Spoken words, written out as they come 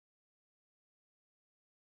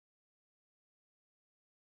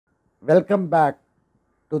Welcome back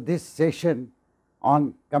to this session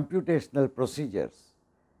on computational procedures.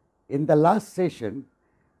 In the last session,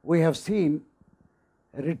 we have seen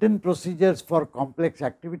written procedures for complex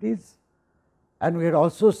activities, and we had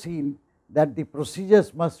also seen that the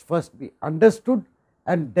procedures must first be understood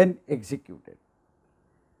and then executed.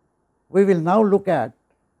 We will now look at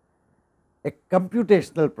a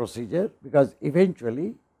computational procedure, because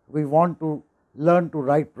eventually we want to learn to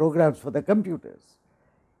write programs for the computers.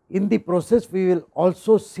 In the process, we will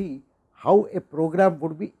also see how a program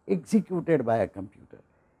would be executed by a computer.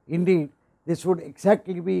 Indeed, this would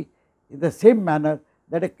exactly be in the same manner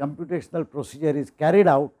that a computational procedure is carried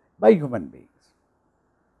out by human beings.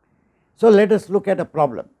 So, let us look at a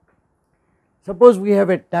problem. Suppose we have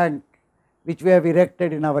a tank which we have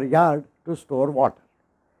erected in our yard to store water.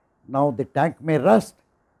 Now, the tank may rust,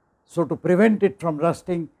 so to prevent it from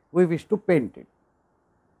rusting, we wish to paint it.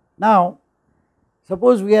 Now,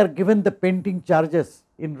 suppose we are given the painting charges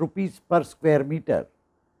in rupees per square meter.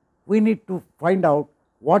 We need to find out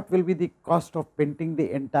what will be the cost of painting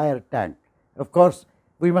the entire tank. Of course,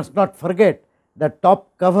 we must not forget the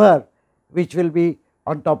top cover which will be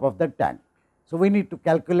on top of the tank. So, we need to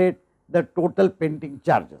calculate the total painting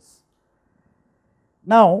charges.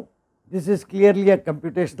 Now, this is clearly a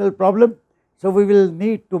computational problem. So, we will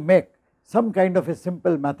need to make some kind of a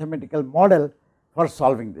simple mathematical model for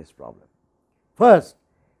solving this problem. First,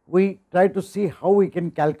 we try to see how we can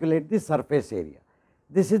calculate the surface area.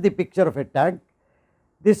 This is the picture of a tank.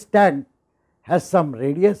 This tank has some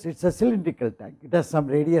radius, it is a cylindrical tank, it has some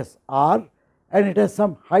radius r and it has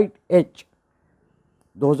some height h.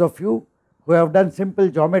 Those of you who have done simple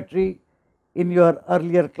geometry in your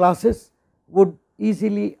earlier classes would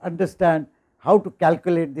easily understand how to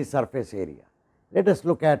calculate the surface area. Let us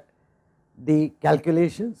look at the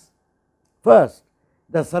calculations. First,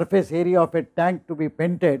 the surface area of a tank to be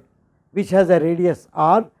painted, which has a radius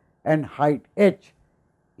r and height h,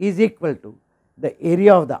 is equal to the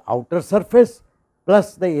area of the outer surface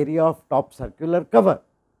plus the area of top circular cover.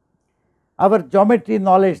 Our geometry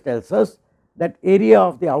knowledge tells us that area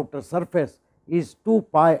of the outer surface is 2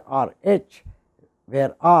 pi r h,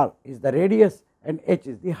 where r is the radius and h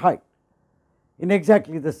is the height. In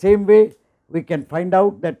exactly the same way, we can find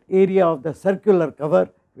out that area of the circular cover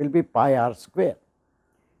will be pi r square.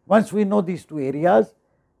 Once we know these two areas,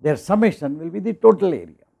 their summation will be the total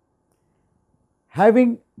area.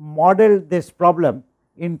 Having modeled this problem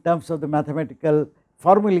in terms of the mathematical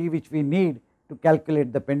formulae which we need to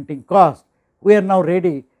calculate the painting cost, we are now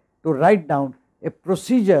ready to write down a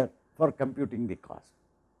procedure for computing the cost.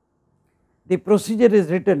 The procedure is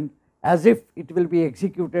written as if it will be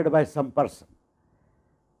executed by some person.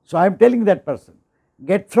 So, I am telling that person,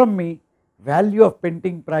 get from me value of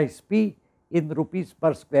painting price P in rupees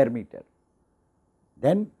per square meter.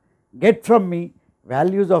 Then get from me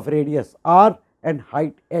values of radius r and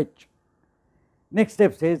height h. Next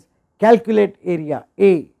step says calculate area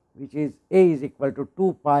A, which is A is equal to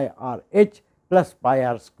 2 pi r h plus pi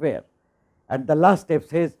r square, and the last step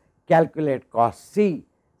says calculate cost C,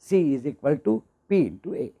 C is equal to P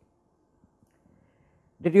into A.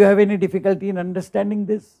 Did you have any difficulty in understanding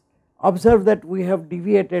this? Observe that we have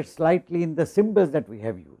deviated slightly in the symbols that we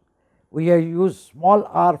have used. We have used small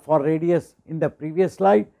r for radius in the previous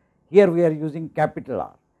slide, here we are using capital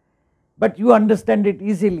R. But you understand it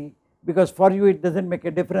easily, because for you it does not make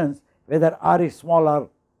a difference whether r is small or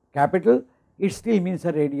capital, it still means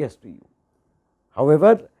a radius to you.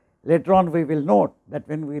 However, later on we will note that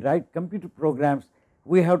when we write computer programs,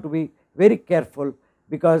 we have to be very careful,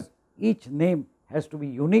 because each name has to be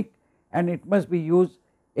unique and it must be used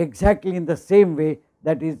exactly in the same way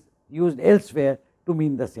that is used elsewhere to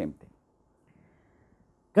mean the same thing.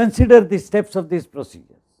 Consider the steps of these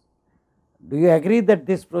procedures. Do you agree that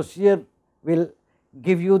this procedure will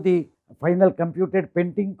give you the final computed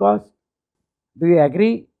painting cost? Do you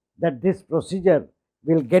agree that this procedure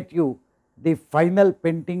will get you the final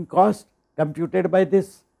painting cost computed by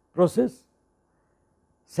this process?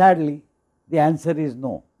 Sadly, the answer is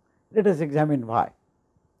no. Let us examine why.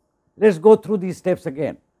 Let us go through these steps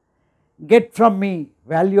again. Get from me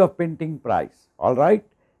value of painting price, all right.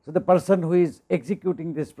 So, the person who is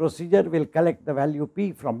executing this procedure will collect the value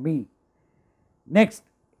P from me. Next,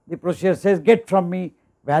 the procedure says get from me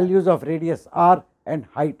values of radius r and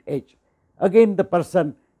height h. Again, the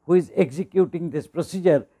person who is executing this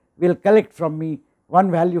procedure will collect from me one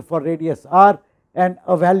value for radius r and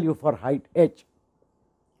a value for height h.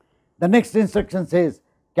 The next instruction says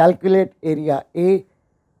calculate area A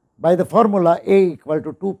by the formula A equal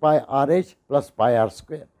to 2 pi r h plus pi r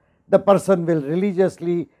square. The person will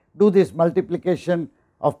religiously do this multiplication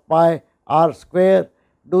of pi r square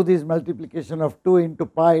do this multiplication of 2 into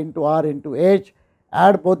pi into r into h,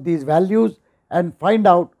 add both these values and find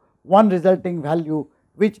out one resulting value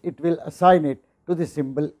which it will assign it to the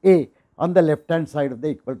symbol A on the left hand side of the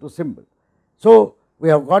equal to symbol. So, we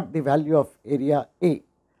have got the value of area A.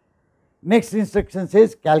 Next instruction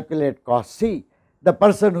says calculate cost C. The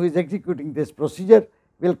person who is executing this procedure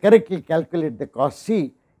will correctly calculate the cost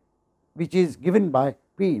C, which is given by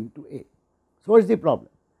P into A. So, what is the problem?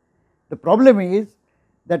 The problem is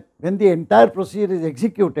that when the entire procedure is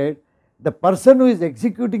executed, the person who is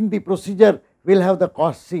executing the procedure will have the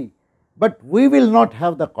cost C, but we will not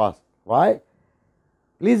have the cost. Why?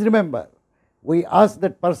 Please remember, we asked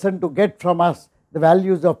that person to get from us the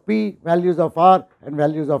values of P, values of R and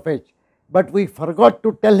values of H, but we forgot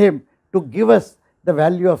to tell him to give us the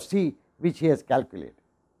value of C which he has calculated.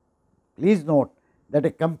 Please note that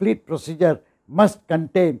a complete procedure must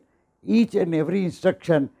contain each and every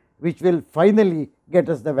instruction which will finally get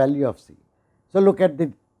us the value of C. So, look at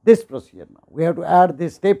this procedure now. We have to add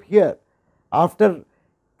this step here. After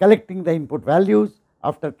collecting the input values,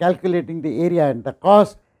 after calculating the area and the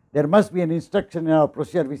cost, there must be an instruction in our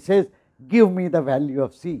procedure which says give me the value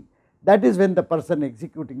of C. That is when the person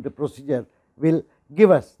executing the procedure will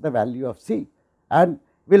give us the value of C and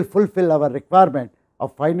will fulfill our requirement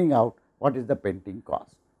of finding out what is the pending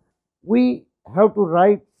cost. We have to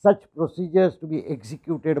write such procedures to be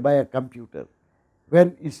executed by a computer.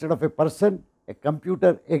 When instead of a person, a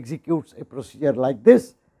computer executes a procedure like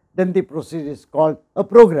this, then the procedure is called a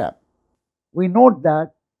program. We note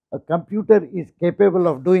that a computer is capable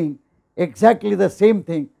of doing exactly the same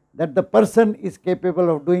thing that the person is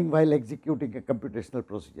capable of doing while executing a computational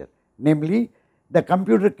procedure. Namely, the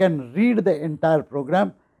computer can read the entire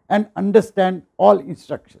program and understand all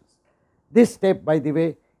instructions. This step, by the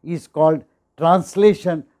way, is called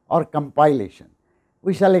translation or compilation.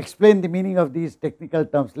 We shall explain the meaning of these technical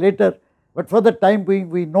terms later, but for the time being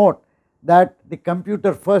we note that the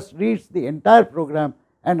computer first reads the entire program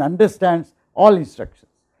and understands all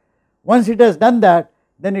instructions. Once it has done that,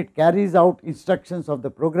 then it carries out instructions of the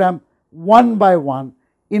program one by one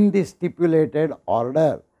in the stipulated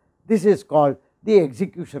order. This is called the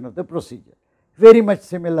execution of the procedure, very much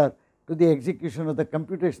similar to the execution of the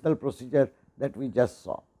computational procedure that we just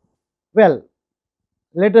saw. Well,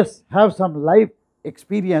 let us have some live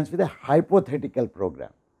experience with a hypothetical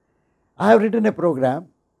program. I have written a program,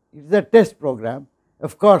 it is a test program.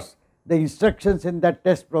 Of course, the instructions in that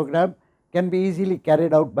test program can be easily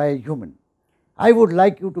carried out by a human. I would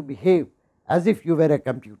like you to behave as if you were a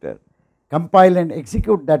computer, compile and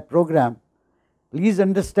execute that program. Please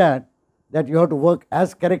understand that you have to work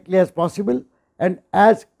as correctly as possible and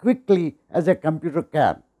as quickly as a computer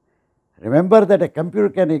can. Remember that a computer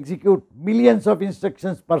can execute millions of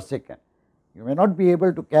instructions per second. You may not be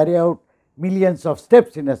able to carry out millions of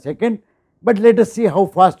steps in a second, but let us see how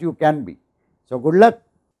fast you can be. So, good luck.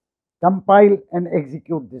 Compile and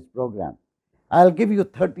execute this program. I will give you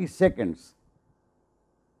 30 seconds.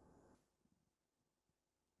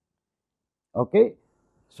 Okay.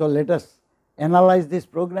 So, let us analyze this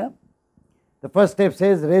program. The first step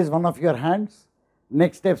says raise one of your hands.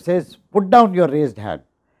 Next step says put down your raised hand.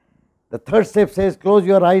 The third step says close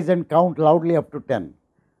your eyes and count loudly up to 10.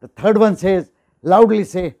 The third one says loudly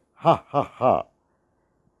say ha ha ha.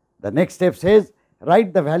 The next step says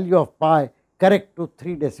write the value of pi correct to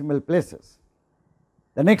 3 decimal places.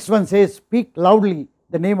 The next one says speak loudly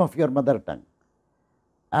the name of your mother tongue.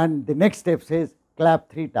 And the next step says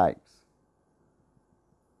clap 3 times.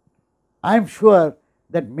 I am sure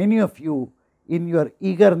that many of you, in your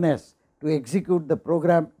eagerness to execute the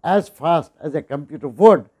program as fast as a computer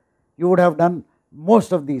would, you would have done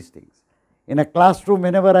most of these things. In a classroom,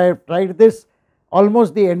 whenever I have tried this,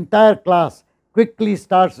 almost the entire class quickly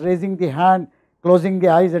starts raising the hand, closing the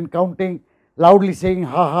eyes and counting, loudly saying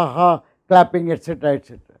ha ha ha, clapping, etc.,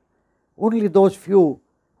 etc. Only those few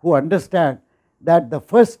who understand that the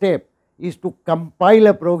first step is to compile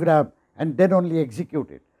a program and then only execute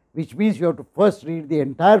it, which means you have to first read the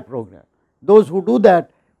entire program. Those who do that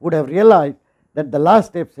would have realized that the last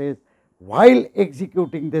step says while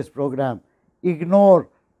executing this program, ignore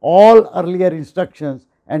all earlier instructions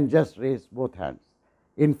and just raise both hands.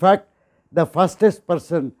 In fact, the fastest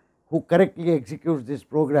person who correctly executes this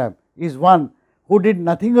program is one who did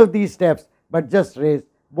nothing of these steps but just raised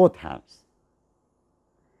both hands.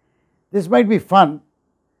 This might be fun,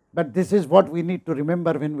 but this is what we need to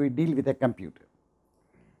remember when we deal with a computer.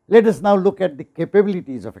 Let us now look at the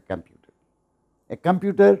capabilities of a computer. A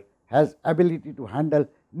computer has ability to handle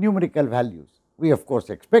numerical values. We of course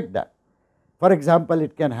expect that. For example,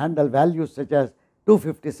 it can handle values such as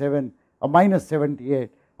 257 or -78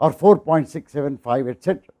 or 4.675,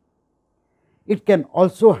 etc. It can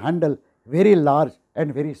also handle very large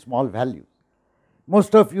and very small values.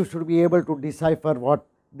 Most of you should be able to decipher what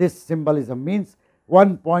this symbolism means.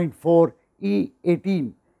 1.4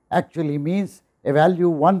 E18 actually means a value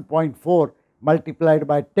 1.4 multiplied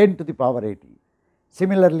by 10 to the power 18.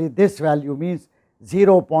 Similarly, this value means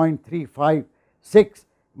 0.356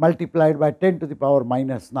 multiplied by 10 to the power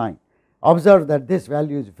minus 9. Observe that this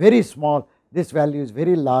value is very small, this value is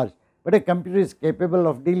very large, but a computer is capable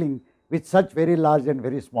of dealing with such very large and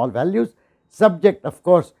very small values, subject of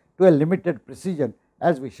course to a limited precision,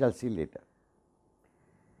 as we shall see later.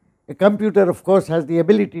 A computer of course has the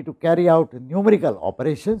ability to carry out numerical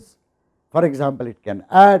operations. For example, it can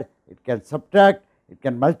add, it can subtract, it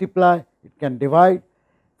can multiply, it can divide.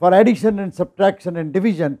 For addition and subtraction and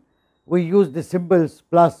division, we use the symbols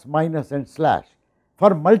plus, minus and slash.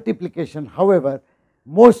 For multiplication, however,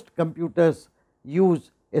 most computers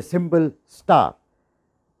use a symbol star.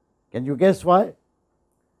 Can you guess why?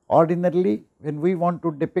 Ordinarily, when we want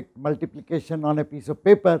to depict multiplication on a piece of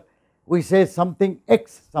paper, we say something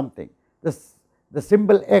x something. The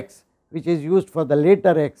symbol x, which is used for the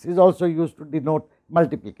letter x, is also used to denote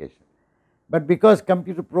multiplication. But because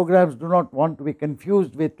computer programs do not want to be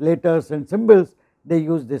confused with letters and symbols, they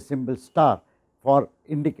use this symbol star for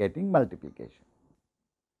indicating multiplication.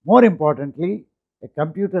 More importantly, a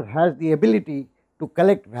computer has the ability to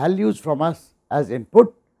collect values from us as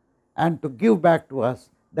input and to give back to us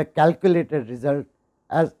the calculated result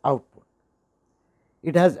as output.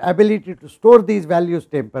 It has ability to store these values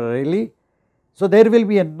temporarily, so there will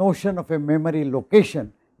be a notion of a memory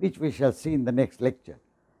location, which we shall see in the next lecture.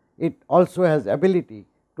 It also has ability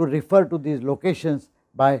to refer to these locations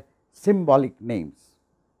by symbolic names.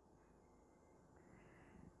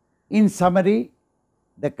 In summary,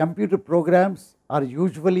 the computer programs are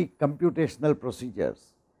usually computational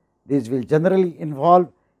procedures. These will generally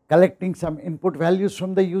involve collecting some input values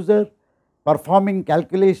from the user, performing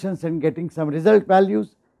calculations and getting some result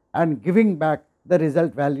values, and giving back the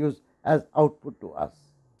result values as output to us.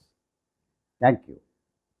 Thank you.